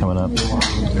other games coming up?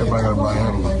 Everybody got to buy in.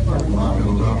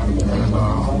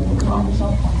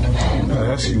 And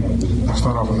that's you.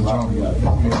 Start off in the jump.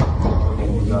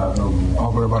 I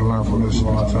hope everybody learn from this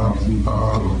all the time.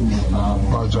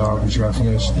 My job is you got to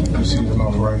finish the season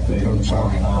off right. You know what I'm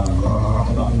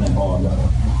saying?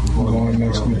 We're going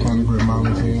next week playing a great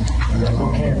Miami team. That's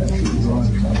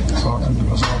all I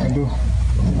can do.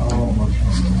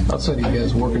 Outside of you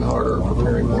guys working harder,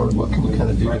 preparing more, what can we kind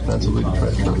of do defensively to try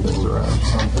to turn things around?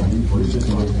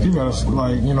 You got to,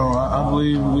 like, you know, I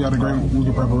believe we had a great week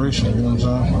of preparation, you know what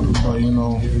I'm saying? But, you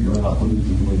know,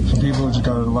 some people just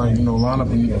got to, like, you know, line up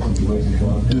and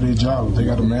do their job. If they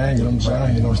got a man, you know what I'm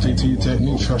saying? You know, stay to your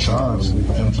technique, trust your eyes, you know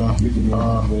what I'm saying?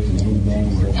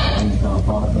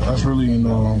 That's really, you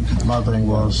know, my thing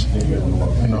was,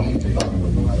 you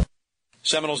know.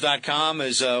 Seminoles.com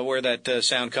is where that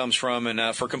sound comes from,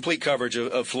 and for complete coverage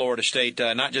of Florida State,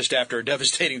 not just after a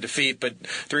devastating defeat, but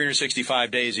 365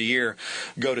 days a year,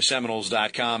 go to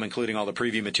Seminoles.com, including all the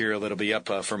preview material that'll be up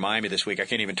for Miami this week. I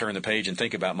can't even turn the page and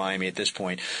think about Miami at this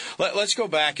point. Let's go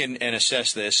back and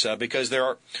assess this, because there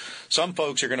are some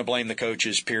folks are going to blame the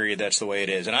coaches, period. That's the way it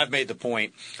is. And I've made the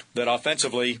point that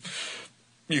offensively,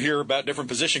 you hear about different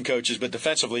position coaches, but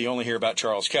defensively you only hear about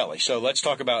Charles Kelly. So let's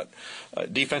talk about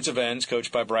defensive ends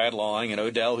coached by Brad Lawing, and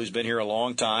Odell, who's been here a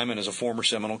long time and is a former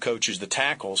Seminole, coaches the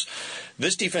tackles.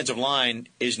 This defensive line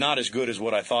is not as good as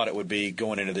what I thought it would be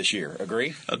going into this year.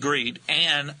 Agree? Agreed.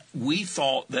 And we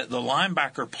thought that the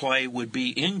linebacker play would be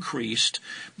increased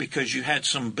because you had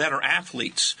some better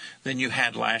athletes than you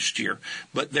had last year.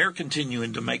 But they're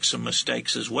continuing to make some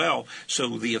mistakes as well.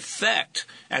 So the effect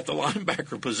at the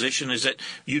linebacker position is that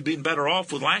you'd been better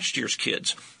off with last year's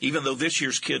kids, even though this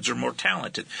year's kids are more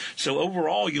talented. So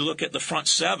overall, you look at the front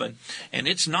seven, and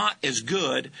it's not as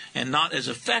good and not as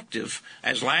effective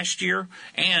as last year,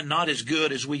 and not as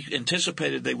good as we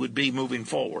anticipated they would be moving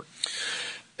forward.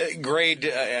 Grade.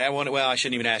 I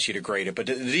shouldn't even ask you to grade it, but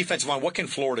the defensive line. What can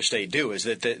Florida State do? Is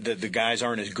that the guys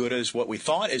aren't as good as what we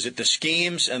thought? Is it the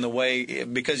schemes and the way?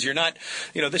 Because you're not.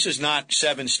 This is not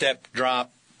 7-step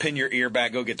drop. Pin your ear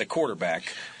back, go get the quarterback.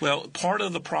 Well, part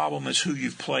of the problem is who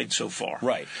you've played so far.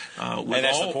 Right. And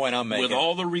that's the point I'm making. With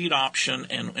all the read option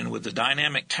and with the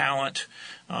dynamic talent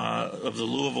of the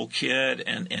Louisville kid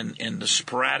and the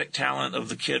sporadic talent of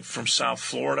the kid from South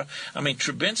Florida. I mean,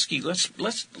 Trubinsky,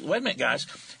 let's wait a minute, guys.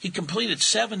 He completed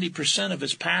 70% of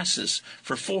his passes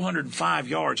for 405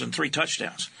 yards and 3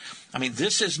 touchdowns. I mean,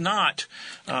 this is not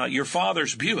your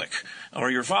father's Buick or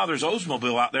your father's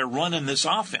Oldsmobile out there running this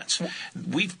offense.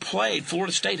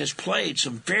 Florida State has played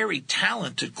some very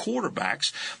talented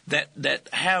quarterbacks that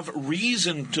have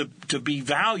reason to be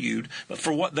valued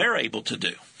for what they're able to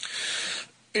do.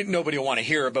 Nobody will want to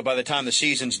hear it, but by the time the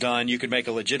season's done, you could make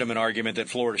a legitimate argument that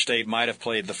Florida State might have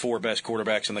played the 4 best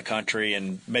quarterbacks in the country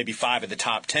and maybe 5 of the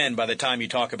top 10 by the time you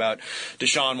talk about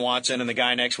Deshaun Watson and the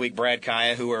guy next week, Brad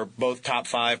Kaya, who are both top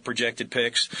 5 projected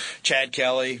picks, Chad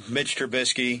Kelly, Mitch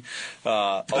Trubisky.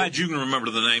 Glad you can remember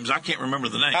the names. I can't remember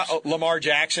the names. Lamar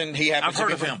Jackson. I've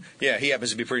heard of him. Yeah, he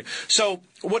happens to be pretty. So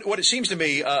what it seems to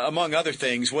me, among other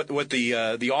things, what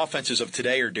the offenses of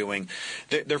today are doing,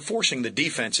 they're forcing the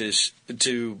defenses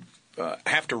to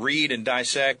have to read and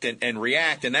dissect and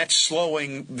react, and that's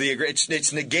slowing it's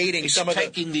negating some of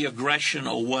taking the aggression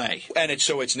away, and it's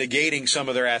negating some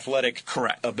of their athletic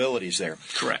correct abilities there.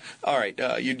 Correct. All right,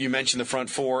 you mentioned the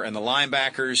front 4 and the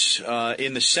linebackers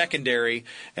in the secondary,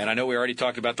 and I know we already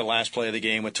talked about the last play of the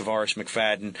game with Tavares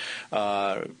McFadden.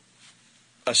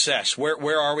 Assess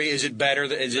where are we? Is it better?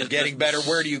 Is it getting better?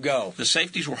 Where do you go? The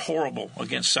safeties were horrible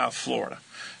against South Florida.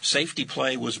 Safety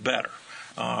play was better.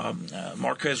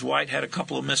 Marquez White had a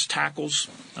couple of missed tackles.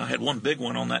 Had one big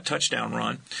one on that touchdown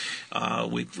run.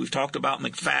 We've talked about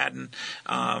McFadden.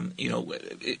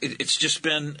 It's just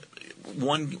been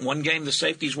one game the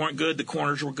safeties weren't good, the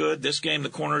corners were good. This game the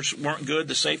corners weren't good,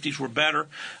 the safeties were better.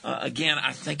 Again,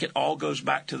 I think it all goes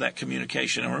back to that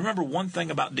communication. And remember one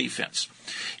thing about defense.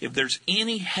 If there's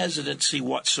any hesitancy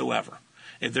whatsoever,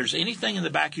 if there's anything in the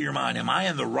back of your mind, do I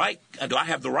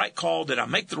have the right call? Did I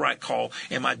make the right call?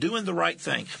 Am I doing the right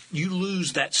thing? You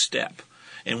lose that step.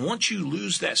 And once you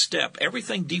lose that step,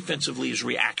 everything defensively is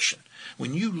reaction.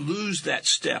 When you lose that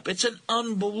step, it's an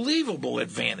unbelievable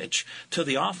advantage to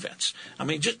the offense. I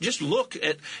mean, just look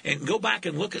at and go back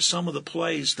and look at some of the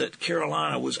plays that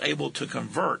Carolina was able to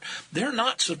convert. They're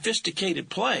not sophisticated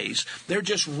plays. They're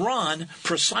just run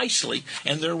precisely,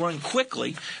 and they're run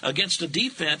quickly against a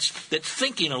defense that's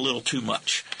thinking a little too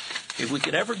much. If we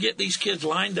could ever get these kids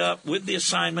lined up with the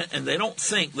assignment and they don't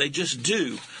think, they just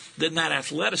do, then that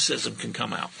athleticism can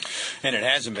come out. And it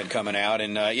hasn't been coming out.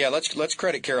 And, let's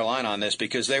credit Carolina on this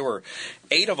because they were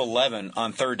 8 of 11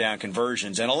 on third down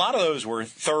conversions. And a lot of those were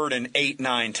 3rd and 8,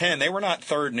 9, 10. They were not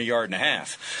 3rd and a yard and a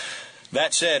half.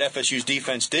 That said, FSU's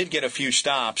defense did get a few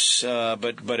stops,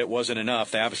 but it wasn't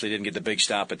enough. They obviously didn't get the big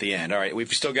stop at the end. All right,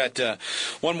 we've still got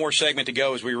one more segment to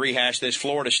go as we rehash this.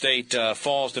 Florida State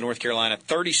falls to North Carolina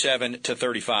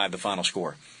 37-35, the final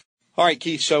score. All right,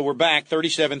 Keith, so we're back,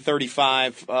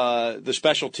 37-35. The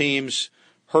special teams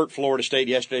hurt Florida State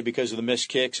yesterday because of the missed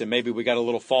kicks, and maybe we got a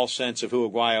little false sense of who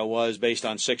Aguayo was based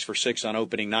on 6 for 6 on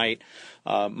opening night.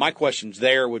 My questions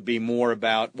there would be more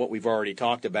about what we've already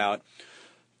talked about.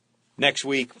 Next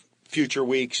week, future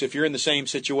weeks, if you're in the same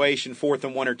situation, 4th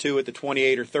and 1 or 2 at the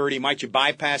 28 or 30, might you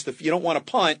bypass you don't want to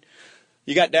punt.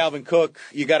 You got Dalvin Cook,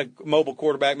 you got a mobile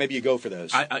quarterback, maybe you go for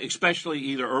those. Especially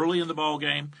either early in the ball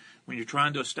game when you're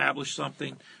trying to establish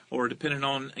something, or depending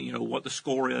on what the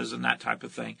score is and that type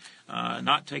of thing.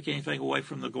 Not take anything away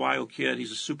from the Aguayo kid.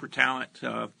 He's a super talent,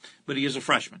 but he is a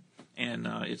freshman, and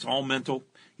it's all mental.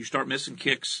 You start missing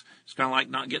kicks. It's kind of like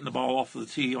not getting the ball off of the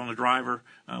tee on the driver.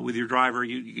 With your driver,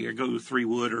 you go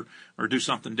 3-wood or do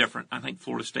something different. I think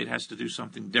Florida State has to do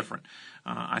something different.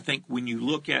 I think when you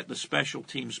look at the special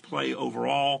teams play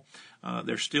overall,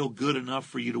 they're still good enough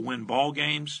for you to win ball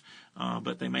games,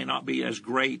 but they may not be as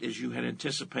great as you had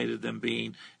anticipated them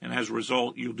being. And as a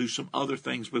result, you'll do some other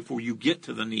things before you get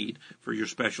to the need for your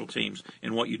special teams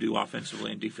and what you do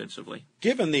offensively and defensively.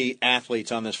 Given the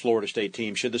athletes on this Florida State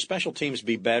team, should the special teams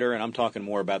be better? And I'm talking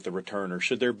more about the returner.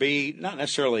 Should there be not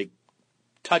necessarily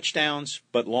touchdowns,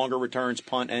 but longer returns,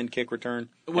 punt and kick return?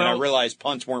 Well, and I realized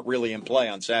punts weren't really in play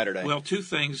on Saturday. Well, 2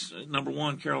 things. Number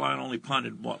one, Carolina only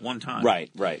punted, one time?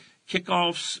 Right.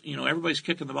 kickoffs, everybody's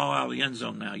kicking the ball out of the end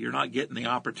zone now. You're not getting the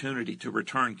opportunity to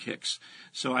return kicks.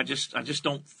 So I just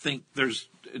don't think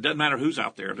it doesn't matter who's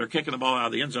out there. If they're kicking the ball out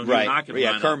of the end zone, right. you're not going to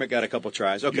line up. Kermit got a couple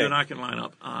tries. Okay. You're not going to line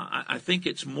up. I think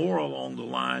it's more along the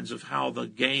lines of how the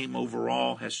game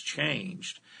overall has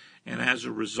changed. And as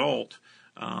a result,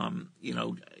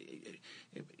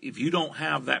 if you don't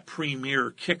have that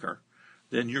premier kicker,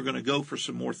 then you're going to go for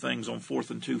some more things on 4th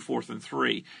and 2, 4th and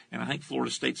 3. And I think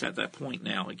Florida State's at that point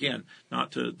now. Again,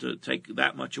 not to take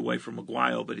that much away from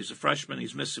Aguayo, but he's a freshman.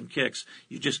 He's missed some kicks.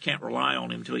 You just can't rely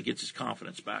on him until he gets his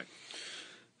confidence back.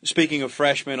 Speaking of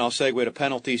freshmen, I'll segue to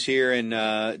penalties here.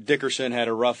 And Dickerson had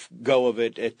a rough go of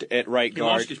it at right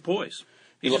guard. He lost his poise.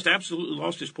 He just absolutely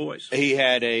lost his poise. He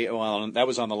had that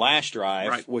was on the last drive,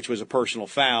 right, which was a personal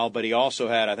foul, but he also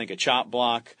had, I think, a chop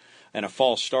block and a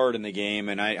false start in the game,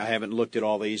 and I haven't looked at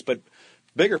all these. But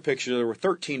bigger picture, there were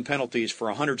 13 penalties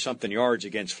for 100-something yards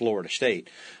against Florida State.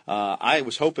 I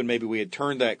was hoping maybe we had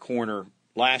turned that corner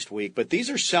last week, but these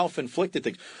are self-inflicted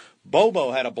things.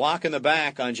 Bobo had a block in the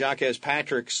back on Jaquez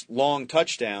Patrick's long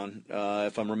touchdown,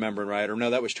 if I'm remembering right. Or no,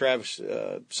 that was Travis.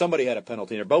 Somebody had a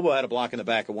penalty there. Bobo had a block in the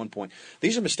back at one point.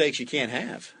 These are mistakes you can't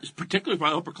have. It's particularly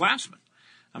by upperclassmen.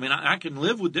 I mean, I can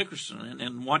live with Dickerson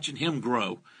and watching him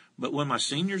grow. But when my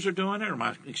seniors are doing it, or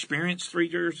my experienced 3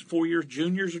 years, 4 years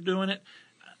juniors are doing it,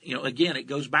 again, it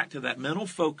goes back to that mental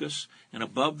focus and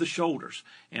above the shoulders.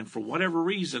 And for whatever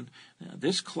reason,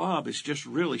 this club is just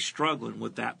really struggling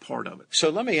with that part of it.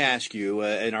 So let me ask you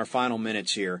in our final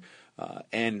minutes here,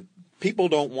 and people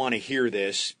don't want to hear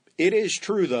this. It is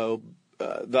true, though,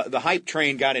 the hype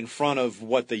train got in front of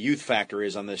what the youth factor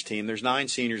is on this team. There's 9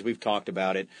 seniors. We've talked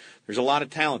about it. There's a lot of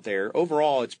talent there.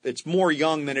 Overall, it's more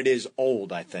young than it is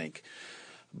old, I think.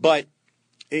 But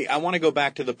I want to go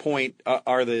back to the point,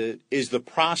 is the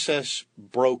process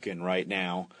broken right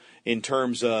now in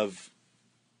terms of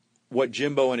what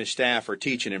Jimbo and his staff are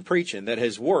teaching and preaching that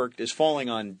has worked, is falling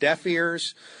on deaf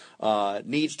ears,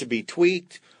 needs to be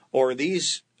tweaked, or are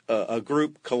these a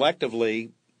group collectively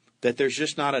that there's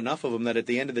just not enough of them that at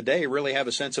the end of the day really have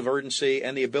a sense of urgency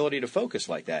and the ability to focus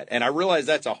like that? And I realize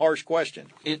that's a harsh question.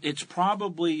 It's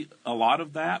probably a lot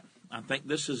of that. I think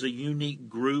this is a unique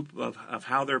group of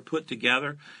how they're put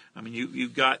together. I mean,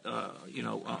 you've got,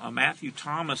 a Matthew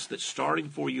Thomas that's starting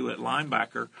for you at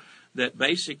linebacker that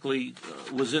basically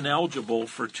was ineligible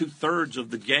for 2/3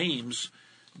 of the games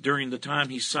during the time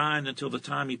he signed until the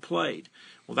time he played.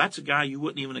 Well, that's a guy you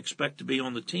wouldn't even expect to be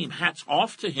on the team. Hats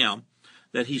off to him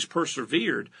that he's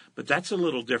persevered, but that's a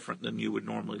little different than you would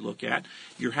normally look at.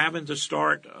 You're having to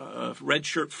start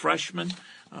redshirt freshmen,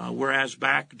 whereas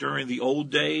back during the old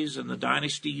days and the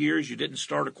dynasty years, you didn't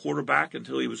start a quarterback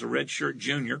until he was a redshirt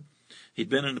junior. He'd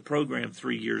been in the program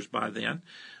 3 years by then.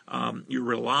 You're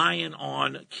relying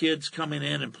on kids coming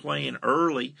in and playing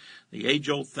early. The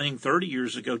age-old thing 30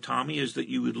 years ago, Tommy, is that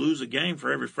you would lose a game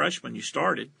for every freshman you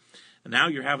started. And now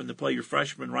you're having to play your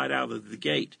freshmen right out of the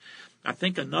gate. I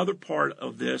think another part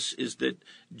of this is that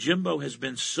Jimbo has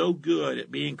been so good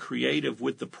at being creative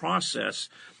with the process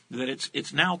that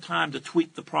it's now time to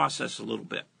tweak the process a little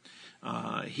bit.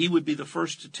 He would be the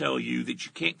first to tell you that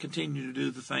you can't continue to do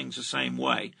the things the same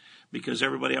way because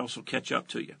everybody else will catch up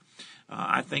to you.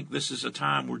 I think this is a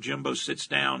time where Jimbo sits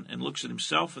down and looks at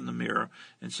himself in the mirror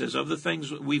and says, of the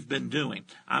things that we've been doing,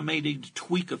 I may need to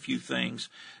tweak a few things,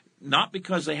 not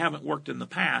because they haven't worked in the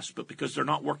past, but because they're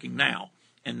not working now.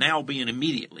 And now being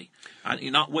immediately.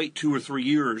 You not wait 2 or 3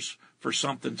 years for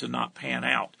something to not pan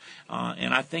out.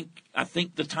 And I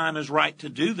think the time is right to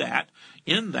do that.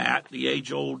 In that, the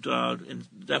age-old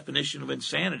definition of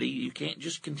insanity, you can't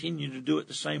just continue to do it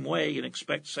the same way and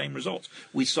expect the same results.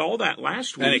 We saw that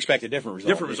last week. And expect a different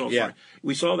result. Different results, yeah. Sorry.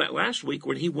 We saw that last week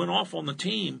when he went off on the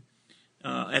team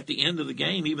at the end of the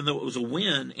game, even though it was a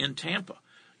win in Tampa.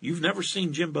 You've never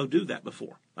seen Jimbo do that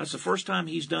before. That's the first time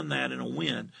he's done that in a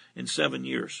win in 7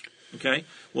 years. Okay?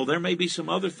 Well, there may be some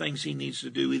other things he needs to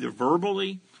do, either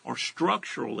verbally or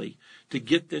structurally, to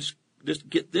get this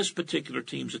particular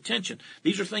team's attention.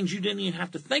 These are things you didn't even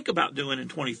have to think about doing in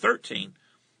 2013,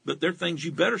 but they're things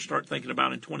you better start thinking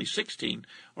about in 2016,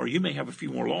 or you may have a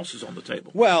few more losses on the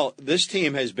table. Well, this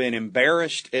team has been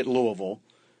embarrassed at Louisville,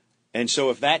 and so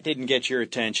if that didn't get your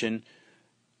attention,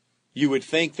 you would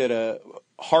think that a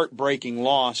heartbreaking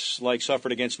loss like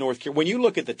suffered against North Carolina. When you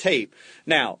look at the tape,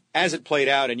 now, as it played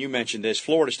out, and you mentioned this,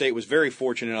 Florida State was very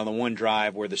fortunate on the one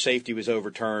drive where the safety was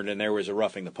overturned and there was a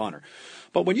roughing the punter.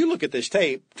 But when you look at this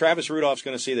tape, Travis Rudolph's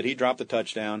going to see that he dropped the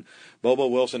touchdown. Bobo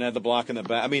Wilson had the block in the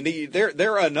back. I mean,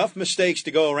 there are enough mistakes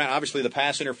to go around. Obviously, the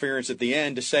pass interference at the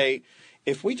end to say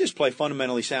if we just play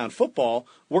fundamentally sound football,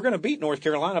 we're going to beat North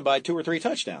Carolina by 2 or 3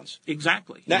 touchdowns.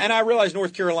 Exactly. Now, and I realize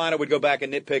North Carolina would go back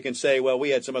and nitpick and say, well, we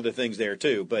had some other things there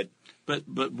too, but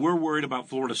we're worried about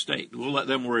Florida State. We'll let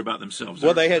them worry about themselves.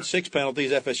 Well, they had 6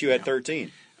 penalties. FSU had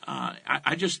 13.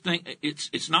 I just think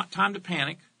it's not time to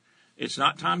panic. It's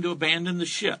not time to abandon the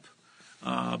ship.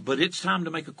 But it's time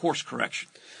to make a course correction.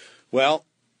 Well,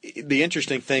 the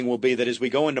interesting thing will be that as we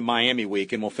go into Miami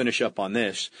week, and we'll finish up on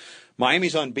this,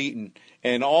 Miami's unbeaten,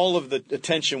 and all of the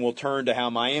attention will turn to how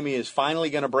Miami is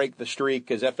finally going to break the streak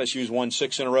because FSU's won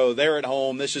 6 in a row. They're at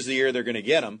home. This is the year they're going to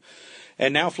get them.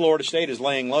 And now Florida State is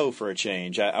laying low for a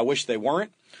change. I wish they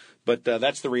weren't, but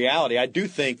that's the reality. I do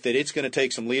think that it's going to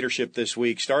take some leadership this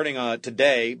week, starting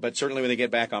today, but certainly when they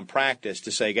get back on practice,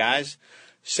 to say, guys,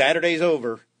 Saturday's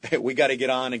over. We got to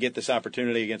get on and get this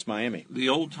opportunity against Miami. The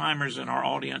old-timers in our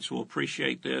audience will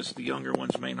appreciate this. The younger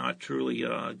ones may not truly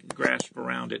grasp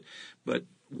around it. But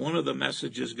one of the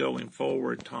messages going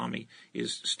forward, Tommy,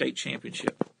 is state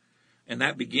championship. And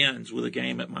that begins with a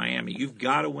game at Miami. You've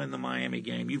got to win the Miami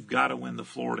game. You've got to win the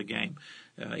Florida game.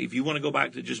 If you want to go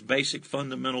back to just basic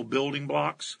fundamental building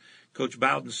blocks, Coach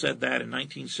Bowden said that in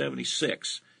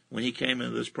 1976 when he came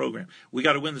into this program. We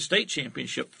got to win the state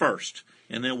championship first,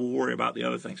 and then we'll worry about the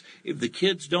other things. If the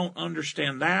kids don't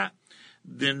understand that,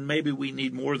 then maybe we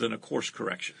need more than a course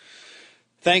correction.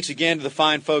 Thanks again to the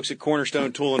fine folks at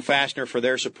Cornerstone Tool and Fastener for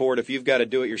their support. If you've got a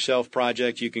do-it-yourself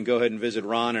project, you can go ahead and visit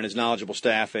Ron and his knowledgeable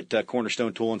staff at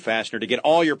Cornerstone Tool and Fastener to get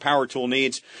all your power tool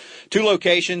needs. 2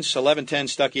 locations, 1110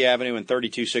 Stuckey Avenue and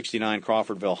 3269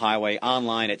 Crawfordville Highway,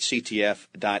 online at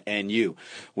ctf.nu.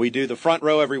 We do the front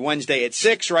row every Wednesday at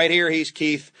 6 right here. He's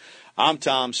Keith. I'm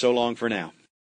Tom. So long for now.